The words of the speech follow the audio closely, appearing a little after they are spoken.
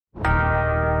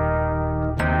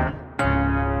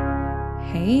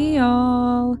Hey,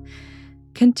 y'all.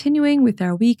 Continuing with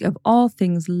our week of all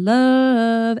things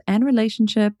love and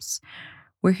relationships,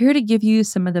 we're here to give you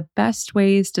some of the best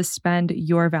ways to spend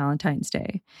your Valentine's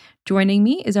Day. Joining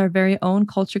me is our very own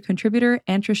culture contributor,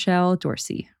 Antrashelle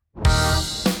Dorsey.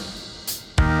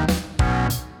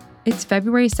 It's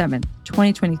February 7th,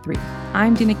 2023.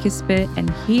 I'm Dina Kispit,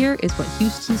 and here is what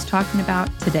Houston's talking about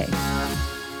today.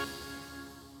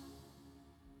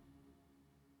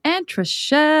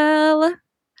 Antrashelle,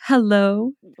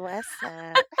 hello. What's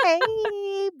up?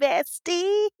 Hey,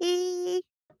 bestie.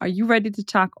 Are you ready to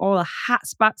talk all the hot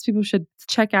spots people should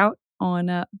check out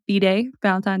on B-Day,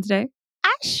 Valentine's Day?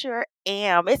 I sure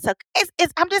am.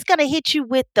 I'm just gonna hit you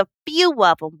with the few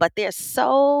of them, but there's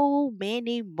so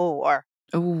many more.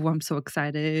 Oh, I'm so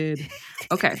excited.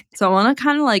 Okay, so I want to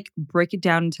kind of like break it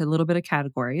down into a little bit of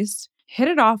categories. Hit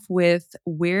it off with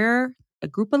where a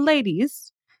group of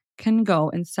ladies can go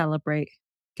and celebrate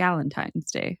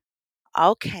Galentine's Day.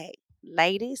 Okay,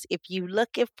 ladies, if you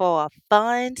looking for a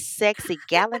fun, sexy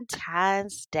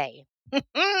Galentine's Day,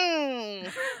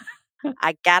 I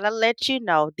gotta let you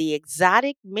know the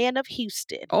exotic men of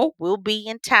Houston Oh, will be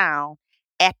in town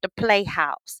at the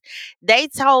Playhouse. They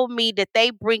told me that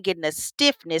they bringing the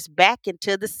stiffness back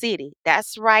into the city.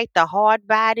 That's right, the hard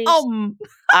bodies.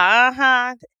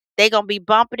 Uh-huh. They gonna be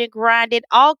bumping and grinding,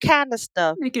 all kind of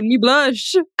stuff. making me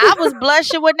blush. I was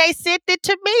blushing when they sent it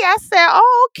to me. I said,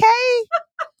 "Oh, okay."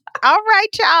 All right,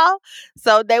 y'all.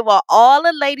 So they want all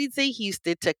the ladies in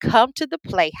Houston to come to the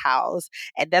Playhouse,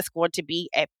 and that's going to be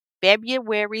at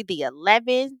February the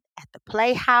 11th at the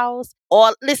Playhouse.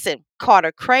 Or listen,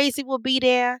 Carter Crazy will be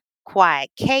there. Quiet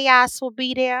Chaos will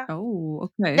be there. Oh,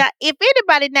 okay. Now, if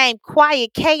anybody named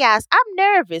Quiet Chaos, I'm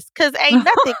nervous because ain't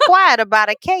nothing quiet about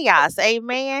a chaos.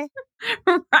 Amen.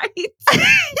 Right?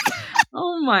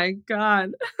 Oh my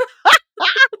God.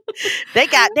 They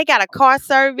got a car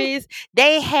service.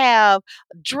 They have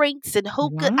drinks and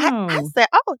hookah. I Wow. said,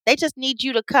 oh, they just need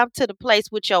you to come to the place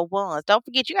with your ones. Don't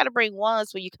forget, you got to bring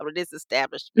ones when you come to this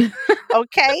establishment.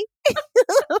 Okay.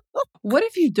 What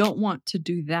if you don't want to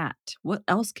do that? What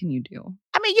else can you do?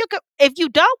 I mean, you could if you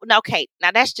don't. Okay, now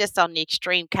that's just on the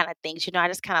extreme kind of things. I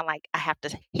just kind of like I have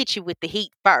to hit you with the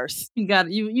heat first. You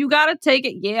gotta take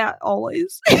it. Yeah,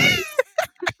 always. I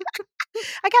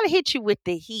gotta hit you with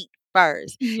the heat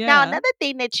first. Now, Yeah. another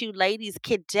thing that you ladies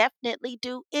can definitely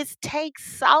do is take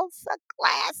salsa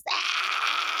classes.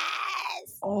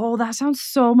 Oh, that sounds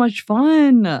so much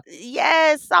fun.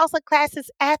 Yes, salsa classes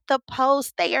at the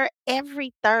Post. They are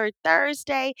every third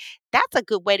Thursday. That's a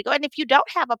good way to go. And if you don't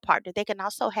have a partner, they can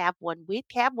also have one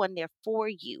there for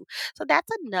you. So that's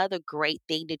another great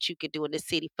thing that you could do in the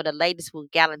city for the ladies who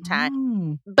Galentine.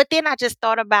 Oh. But then I just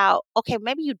thought about, okay,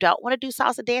 maybe you don't want to do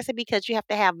salsa dancing because you have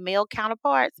to have male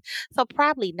counterparts. So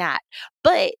probably not.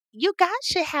 But you guys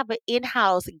should have an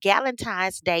in-house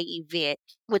Galentine's Day event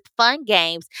with fun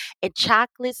games and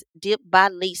chocolates dipped by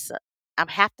Lisa. I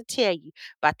have to tell you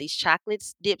about these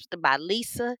chocolates dipped by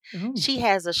Lisa. Oh. She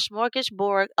has a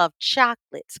smorgasbord of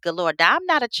chocolates galore. Now, I'm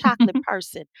not a chocolate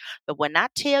person, but when I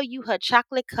tell you her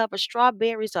chocolate covered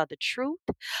strawberries are the truth,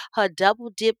 her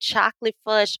double dip chocolate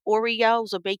fudge Oreos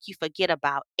will make you forget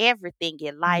about everything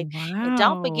in life. And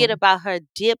don't forget Wow. about her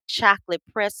dipped chocolate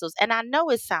pretzels. And I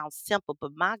know it sounds simple,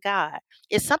 but my God,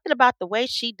 it's something about the way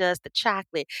she does the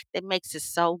chocolate that makes it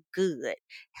so good.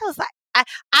 I was like,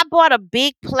 I bought a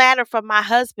big platter for my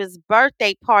husband's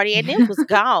birthday party and it was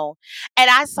gone. And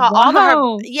I saw all of her,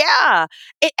 Wow. yeah.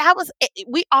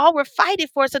 We all were fighting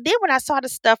for it. So then when I saw the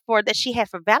stuff for that she had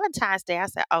for Valentine's Day, I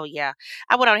said, oh yeah,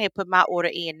 I went on here and put my order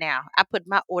in now. I put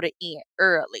my order in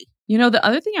early. You know, the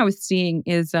other thing I was seeing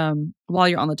is while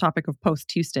you're on the topic of Post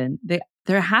Houston,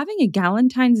 they're having a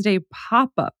Galentine's Day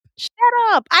pop-up. Shut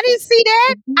up. I didn't see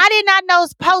that. Mhm. I did not know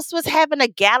Post was having a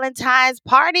Galentine's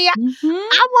party. I Mhm.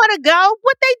 want to go.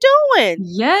 What they doing?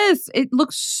 Yes, it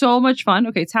looks so much fun.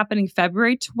 Okay, it's happening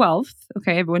February 12th.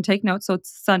 Okay, everyone take note. So it's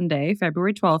Sunday,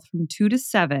 February 12th from 2 to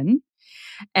 7.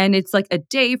 And it's like a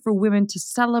day for women to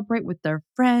celebrate with their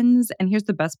friends. And here's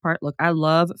the best part. Look, I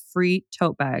love free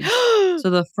tote bags. So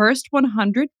the first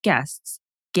 100 guests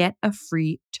get a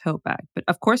free tote bag. But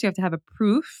of course, you have to have a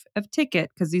proof of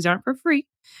ticket because these aren't for free.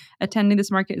 Attending this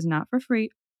market is not for free.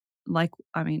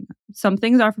 Some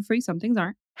things are for free, some things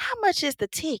aren't. How much is the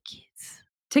tickets?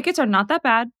 Tickets are not that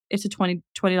bad. It's a $20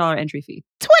 entry fee.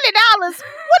 $20.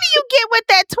 What do you get with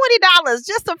that $20?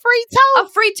 Just a free tote? A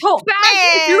free tote bag.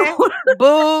 If Man,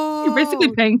 boo. you're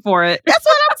basically paying for it. That's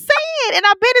what I'm saying. And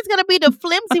I bet it's going to be the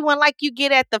flimsy one like you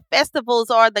get at the festivals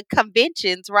or the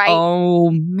conventions, right?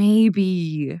 Oh,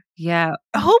 maybe. Yeah.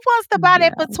 Who wants to buy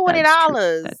that for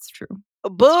 $20? That's true.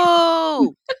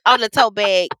 Boo. On the tote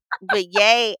bag. But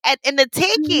yay. And the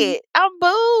ticket. I'm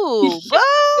boo.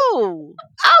 Boo.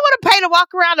 I don't want to pay to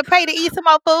walk around and pay to eat some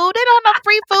more food. They don't have no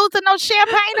free foods and no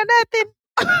champagne or nothing.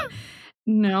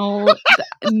 No,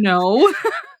 no.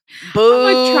 Boo. I'm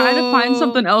like trying to find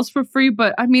something else for free,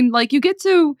 but I mean, like, you get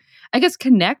to, I guess,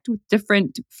 connect with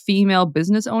different female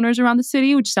business owners around the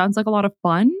city, which sounds like a lot of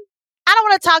fun. I don't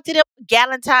want to talk to them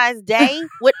Galentine's Day.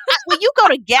 When you go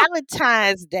to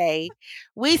Galentine's Day,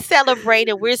 we celebrate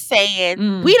and we're saying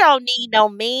Mm, we don't need no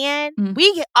man.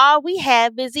 Mm. All we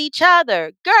have is each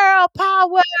other. Girl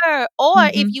power. Or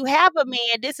if mhm, you have a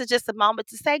man, this is just a moment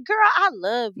to say, girl, I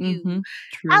love you. mhm.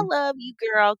 I True. love you,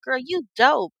 girl. Girl, you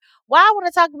dope. Why I want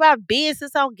to talk about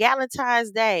business on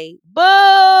Galentine's Day? Boo!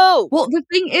 Well, the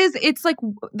thing is, it's like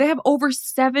they have over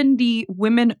 70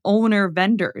 women owner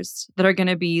vendors that are going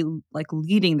to be like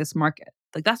leading this market.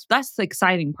 Like that's the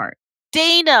exciting part.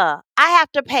 Dina, I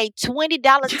have to pay $20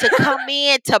 to come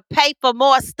in to pay for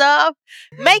more stuff.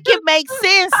 Make it make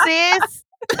sense, sis.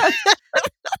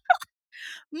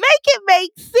 Make it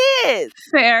make sense.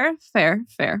 Fair, fair,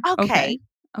 fair. Okay.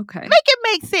 Okay. Make it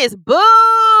make sense.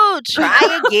 Boo!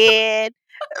 Try again.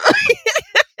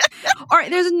 All right,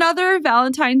 there's another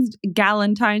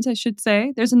Galentine's, I should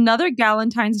say. There's another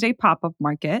Galentine's Day pop-up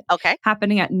market Okay.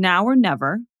 happening at Now or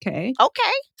Never. Okay.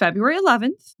 Okay. February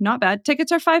 11th. Not bad.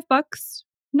 Tickets are $5.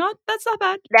 That's not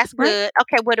bad. That's Right? good.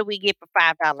 Okay, what do we get for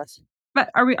 $5? But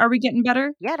are we getting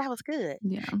better? Yeah, that was good.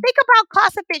 Yeah. Think about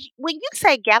cost efficient. When you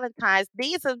say Galentine's,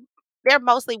 they're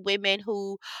mostly women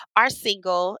who are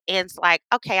single and it's like,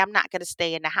 okay, I'm not gonna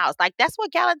stay in the house. Like that's what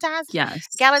Yes.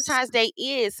 Galentine's Day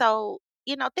is. So,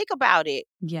 think about it.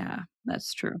 Yeah,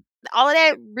 that's true. All of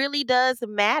that really does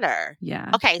matter. Yeah.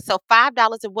 Okay, so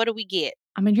 $5 and what do we get?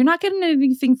 I mean, you're not getting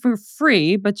anything for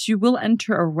free, but you will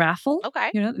enter a raffle. Okay.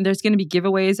 And there's going to be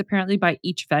giveaways apparently by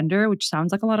each vendor, which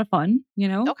sounds like a lot of fun.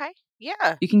 Okay.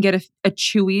 Yeah. You can get a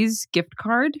Chewy's gift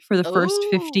card for the first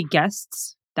 50 Ooh.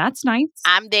 guests. That's nice.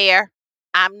 I'm there.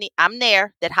 I'm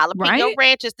there. That jalapeno Right?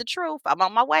 ranch is the truth. I'm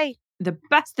on my way. The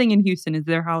best thing in Houston is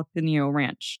their jalapeno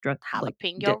ranch.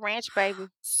 Jalapeno ranch, baby.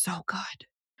 So good.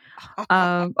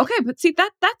 Okay, but see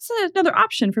that's another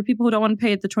option for people who don't want to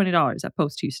pay the $20 at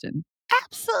Post Houston.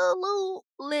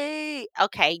 Absolutely.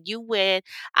 Okay, you win.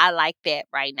 I like that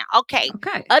right now. Okay.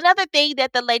 Okay. Another thing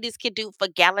that the ladies can do for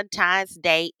Galentine's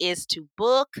Day is to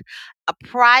book a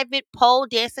private pole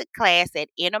dancing class at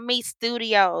Enemy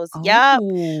Studios. Yup.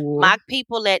 Oh. My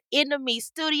people at Enemy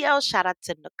Studios, shout out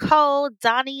to Nicole,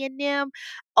 Donnie, and them.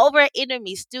 Over at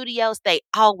Enemy Studios, they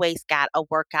always got a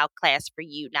workout class for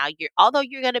you. Now, although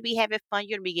you're going to be having fun,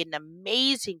 you're going to be getting an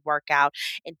amazing workout.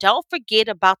 And don't forget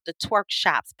about the twerk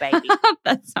shops, baby.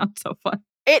 That sounds so fun.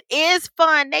 It is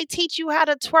fun. They teach you how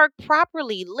to twerk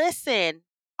properly. Listen,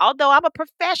 although I'm a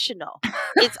professional,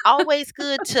 it's always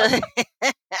good to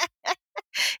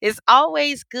it's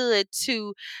always good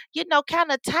to,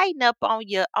 kind of tighten up on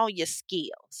your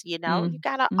skills. You Mm,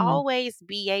 gotta mhm. always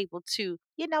be able to,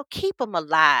 keep them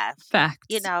alive. Facts.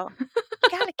 You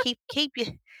gotta keep you.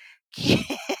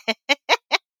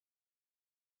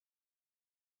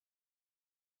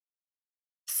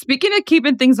 Speaking of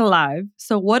keeping things alive,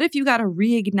 so what if you got to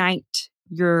reignite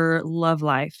your love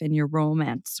life and your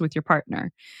romance with your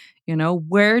partner?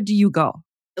 Where do you go?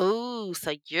 Ooh,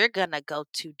 so you're gonna go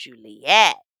to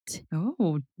Juliet.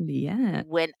 Oh, yeah.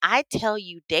 When I tell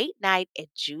you date night at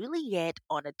Juliet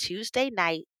on a Tuesday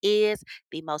night is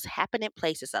the most happening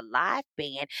place. It's a live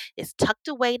band. It's tucked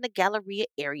away in the Galleria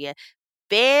area.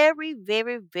 Very,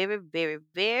 very, very, very,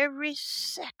 very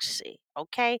sexy.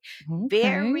 Okay. Okay.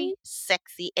 Very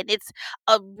sexy. And it's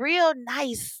a real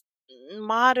nice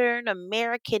modern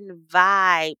American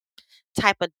vibe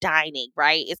type of dining,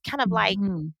 right? It's Mhm. kind of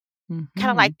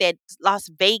Mhm. like that Las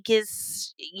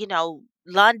Vegas,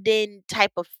 London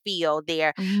type of feel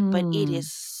there, but it Mm.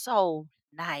 is so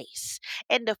nice.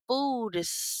 And the food is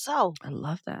so I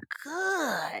love that.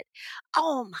 good.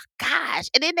 Oh my gosh.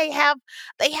 And then they have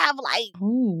like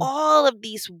Oh, all of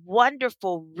these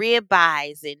wonderful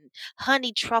ribeyes and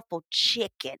honey truffle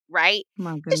chicken, right?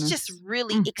 my It's just goodness.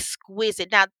 really Mm.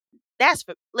 exquisite. Now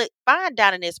look, fine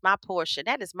dining is my portion.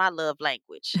 That is my love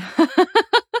language.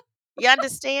 You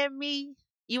understand me?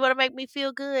 You wanna make me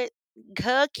feel good?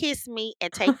 Hug, kiss me,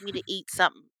 and take me to eat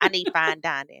something. I need fine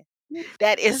dining.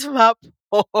 That is my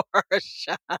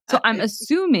portion. So I'm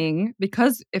assuming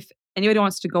because if anybody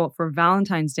wants to go out for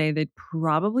Valentine's Day, they'd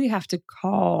probably have to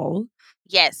call.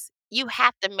 Yes, you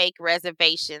have to make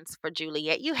reservations for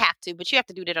Juliet. You have to, but you have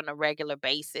to do that on a regular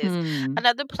basis. Hmm.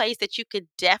 Another place that you could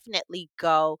definitely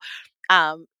go,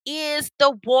 is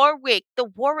the Warwick. The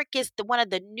Warwick is one of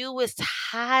the newest,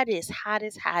 hottest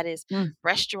Mm.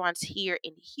 restaurants here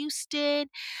in Houston.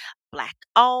 Black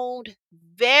owned,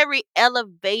 very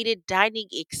elevated dining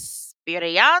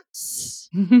experience.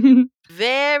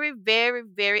 Very, very,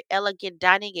 very elegant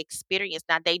dining experience.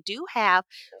 Now, they do have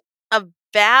a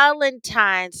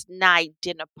Valentine's night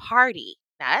dinner party.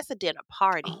 Now, that's a dinner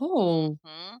party. Oh,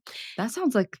 Mhm. that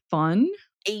sounds like fun.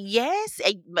 Yes,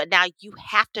 but now you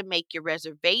have to make your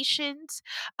reservations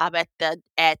at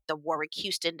the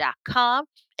warwickhouston.com,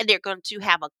 and they're going to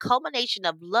have a culmination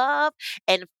of love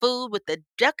and food with a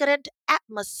decadent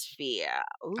atmosphere.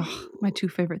 Oh, my Ooh, two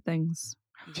favorite things.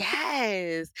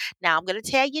 yes. Now I'm going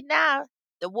to tell you now,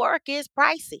 the work is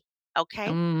pricey. Okay,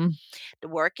 Mm. the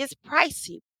work is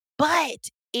pricey, but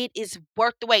it is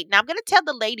worth the wait. Now I'm going to tell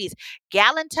the ladies,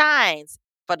 Galentine's,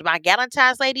 for my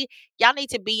Galentine's lady, y'all need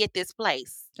to be at this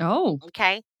place. Oh,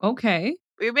 Okay. okay.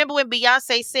 Remember when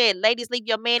Beyonce said, "Ladies, leave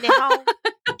your man at home"?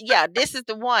 Yeah, this is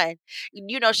the one.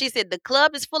 She said, "The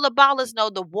club is full of ballers. No,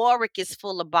 the Warwick is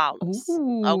full of ballers."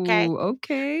 Okay, Ooh,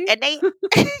 okay. and they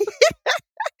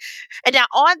and now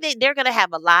they're gonna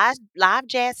have a live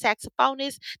jazz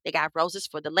saxophonist. They got roses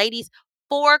for the ladies,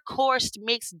 4-course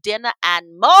mixed dinner,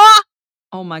 and more.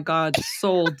 Oh my God,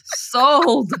 sold,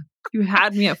 sold. You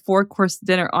had me at 4-course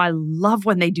dinner. Oh, I love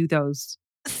when they do those.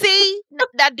 See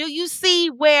now, do you see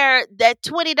where that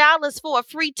 $20 for a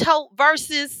free tote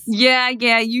versus? Yeah,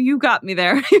 you got me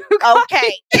there. You got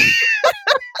Okay, me.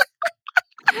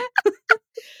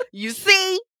 you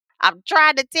see, I'm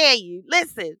trying to tell you.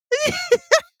 Listen.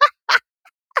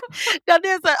 Now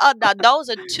those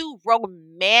are two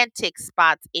romantic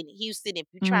spots in Houston. If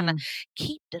you're trying to Mm,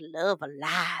 keep the love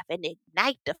alive and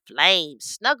ignite the flame,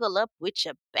 snuggle up with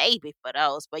your baby for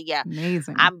those. But yeah,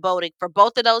 amazing. I'm voting for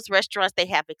both of those restaurants. They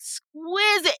have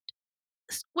exquisite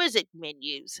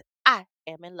menus. I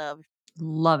am in love.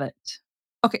 Love it.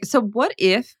 Okay, so what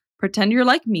if pretend you're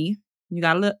like me? You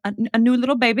got a new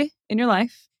little baby in your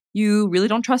life. You really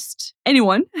don't trust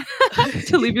anyone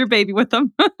to leave your baby with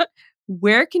them.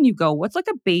 Where can you go? What's like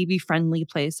a baby friendly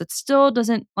place that still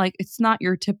doesn't like it's not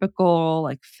your typical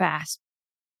like fast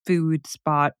food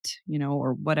spot,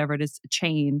 or whatever it is, a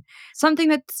chain. Something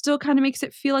that still kind of makes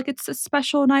it feel like it's a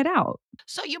special night out.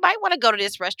 So you might want to go to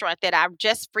this restaurant that I've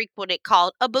just frequented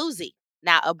called Abuzi.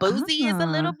 Now, Abuzi is a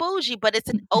little Ah. bougie, but it's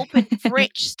an open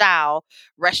French style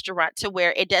restaurant to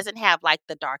where it doesn't have like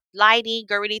the dark lighting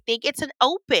or anything. It's an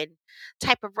open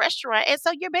type of restaurant. And so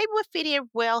your baby would fit in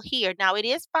well here. Now, it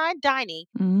is fine dining,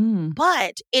 Mm,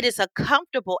 but it is a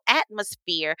comfortable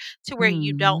atmosphere to where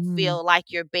you don't mm, feel like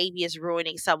your baby is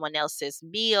ruining someone else's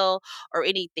meal or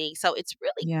anything. So it's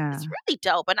yeah. really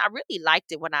dope. And I really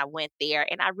liked it when I went there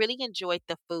and I really enjoyed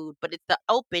the food. But it's the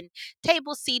open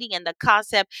table seating and the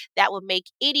concept that will make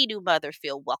any new mother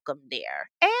feel welcome there.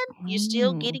 And you're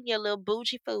still Oh, getting your little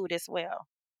bougie food as well.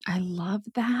 I love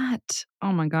that.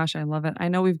 Oh my gosh, I love it. I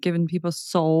know we've given people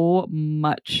so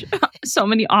much, so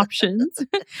many options.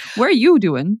 Where are you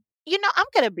doing? I'm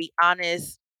gonna be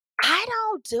honest. I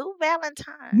don't do Me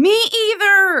Valentine's.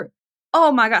 either.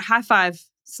 Oh my God, high five,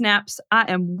 snaps.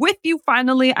 I am with you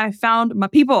finally. I found my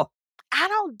people. I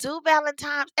don't do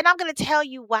Valentine's, and I'm gonna tell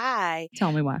you why.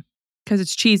 Tell me why. Because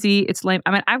it's cheesy, it's lame.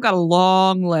 I mean, I've got a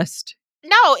long list.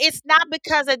 No, it's not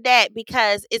because of that,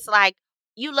 because it's like,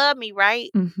 you love me, right?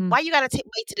 Mhm. Why you gotta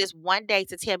wait to this one day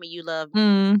to tell me you love me?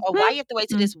 Mhm. Or why you have to wait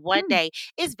to this one Mhm. day?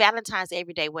 It's Valentine's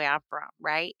every day where I'm from,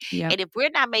 right? Yep. And if we're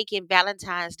not making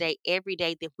Valentine's Day every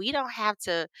day, then we don't have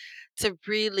to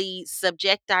really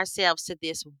subject ourselves to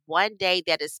this one day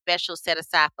that is special set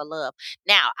aside for love.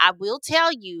 Now, I will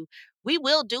tell you, we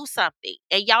will do something.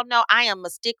 And y'all know I am a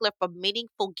stickler for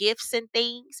meaningful gifts and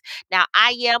things. Now,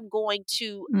 I am going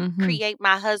to Mhm. create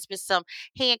my husband some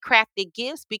handcrafted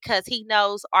gifts because he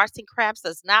knows arts and crafts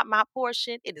is not my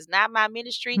portion. It is not my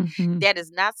ministry. Mhm. That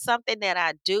is not something that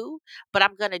I do, but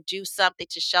I'm going to do something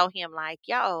to show him, like,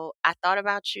 yo, I thought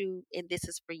about you and this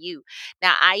is for you.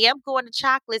 Now, I am going to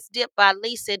Chocolates Dip by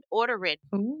Lisa and ordering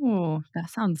Ooh, that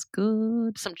sounds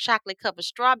good. some chocolate covered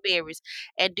strawberries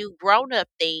and do grown up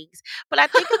things. But I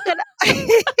think I'm gonna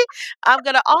I'm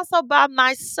gonna also buy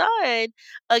my son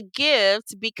a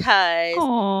gift because he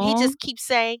Aw. just keeps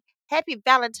saying, "Happy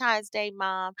Valentine's Day,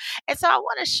 Mom." And so I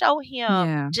want to show him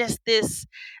Yeah. just this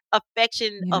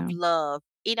affection of Yeah. love.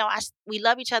 We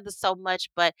love each other so much,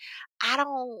 but I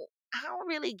don't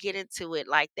really get into it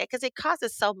like that because it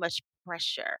causes so much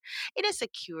pressure and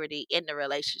insecurity in the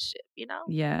relationship.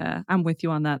 Yeah. I'm with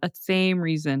you on that. That same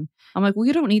reason. I'm like,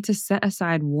 we don't need to set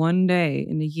aside one day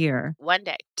in the year One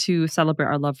day. to celebrate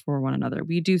our love for one another.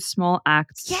 We do small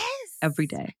acts every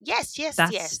Yes. day. Yes, yes,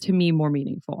 That's yes. to me more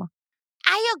meaningful.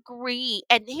 I agree.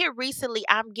 And here recently,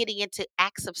 I'm getting into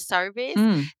acts of service.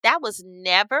 Mm. That was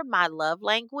never my love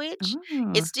language.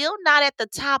 It's Ah. still not at the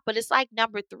top, but it's like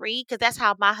number three because that's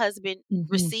how my husband Mhm.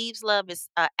 receives love is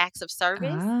acts of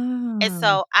service. And Ah.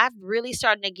 so I've really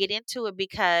starting to get into it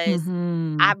because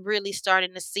Mhm. I'm really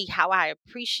starting to see how I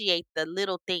appreciate the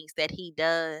little things that he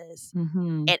does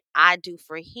Mhm. and I do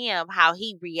for him, how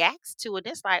he reacts to it.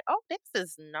 It's like, oh, this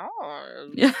is Yeah.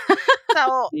 nice.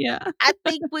 So Yeah. I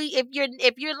think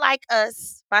if you're like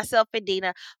us, myself and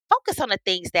Dina, focus on the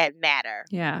things that matter.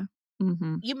 Yeah.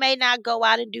 Mhm. You may not go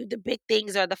out and do the big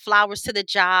things or the flowers to the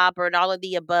job or and all of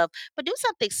the above, but do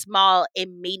something small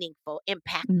and meaningful,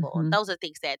 impactful. Mhm. Those are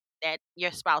things that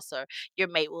your spouse or your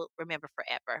mate will remember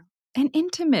forever. And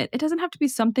intimate. It doesn't have to be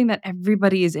something that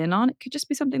everybody is in on. It could just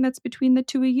be something that's between the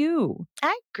 2 of you.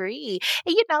 I agree.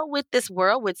 And with this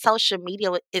world, with social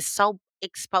media, is so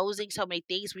exposing so many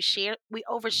things. We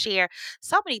overshare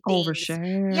so many things.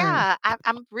 Overshare. Yeah,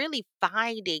 I'm really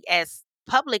finding as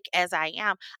public as I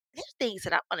am, there's things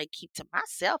that I want to keep to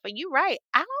myself. And you're right.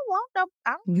 I don't want no.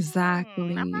 I'm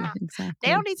Exactly. not. They don't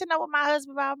Exactly. need to know what my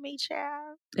husband about me,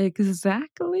 child.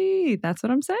 Exactly. That's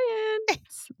what I'm saying.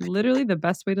 It's literally the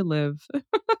best way to live.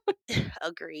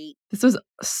 Agreed, This was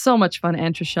so much fun,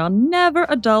 Aunt Rochelle. Never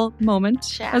a dull moment,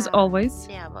 as child. always.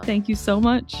 Never. Thank you so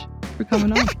much for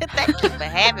coming on. Thank you for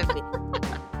having me.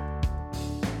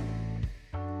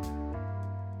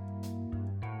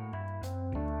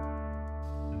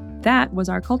 That was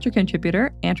our culture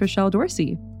contributor, Aunt Rochelle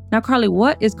Dorsey. Now, Carly,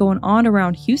 what is going on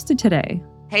around Houston today?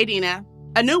 Hey, Dina.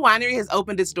 A new winery has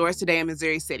opened its doors today in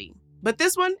Missouri City, but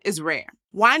this one is rare.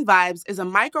 Wine Vibes is a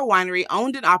micro winery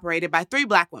owned and operated by 3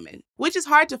 Black women, which is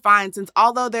hard to find since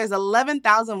although there's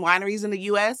 11,000 wineries in the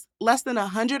U.S., less than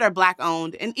 100 are Black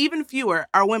owned and even fewer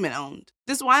are women owned.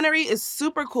 This winery is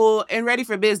super cool and ready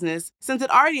for business since it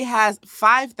already has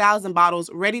 5,000 bottles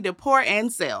ready to pour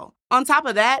and sell. On top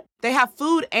of that, they have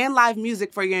food and live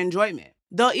music for your enjoyment.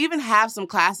 They'll even have some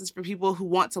classes for people who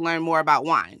want to learn more about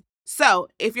wine. So,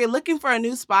 if you're looking for a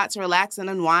new spot to relax and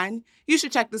unwind, you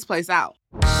should check this place out.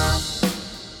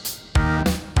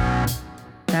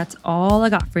 That's all I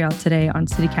got for y'all today on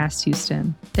CityCast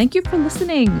Houston. Thank you for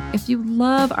listening. If you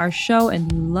love our show and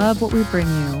you love what we bring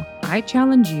you, I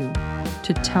challenge you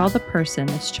to tell the person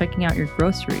that's checking out your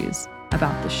groceries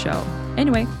about the show.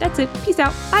 Anyway, that's it. Peace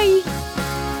out. Bye.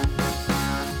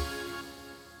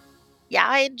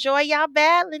 Y'all enjoy y'all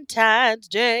Valentine's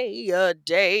Day, a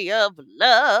day of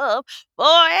love for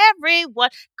everyone.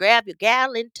 Grab your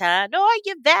Galentine or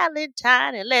your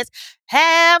Valentine and let's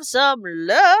have some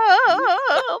love.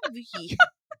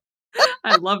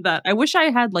 I love that. I wish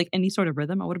I had like any sort of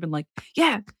rhythm. I would have been like,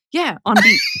 yeah, on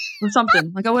beat or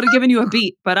something. Like I would have given you a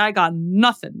beat, but I got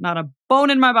nothing. Not a bone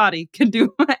in my body can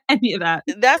do any of that.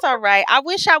 That's all right. I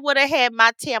wish I would have had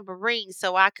my tambourine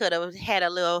so I could have had a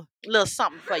little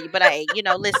something for you. But hey,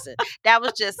 listen, that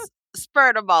was just spur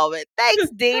of the moment. Thanks,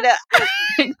 Dina.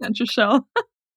 Thanks, Aunt Rochelle.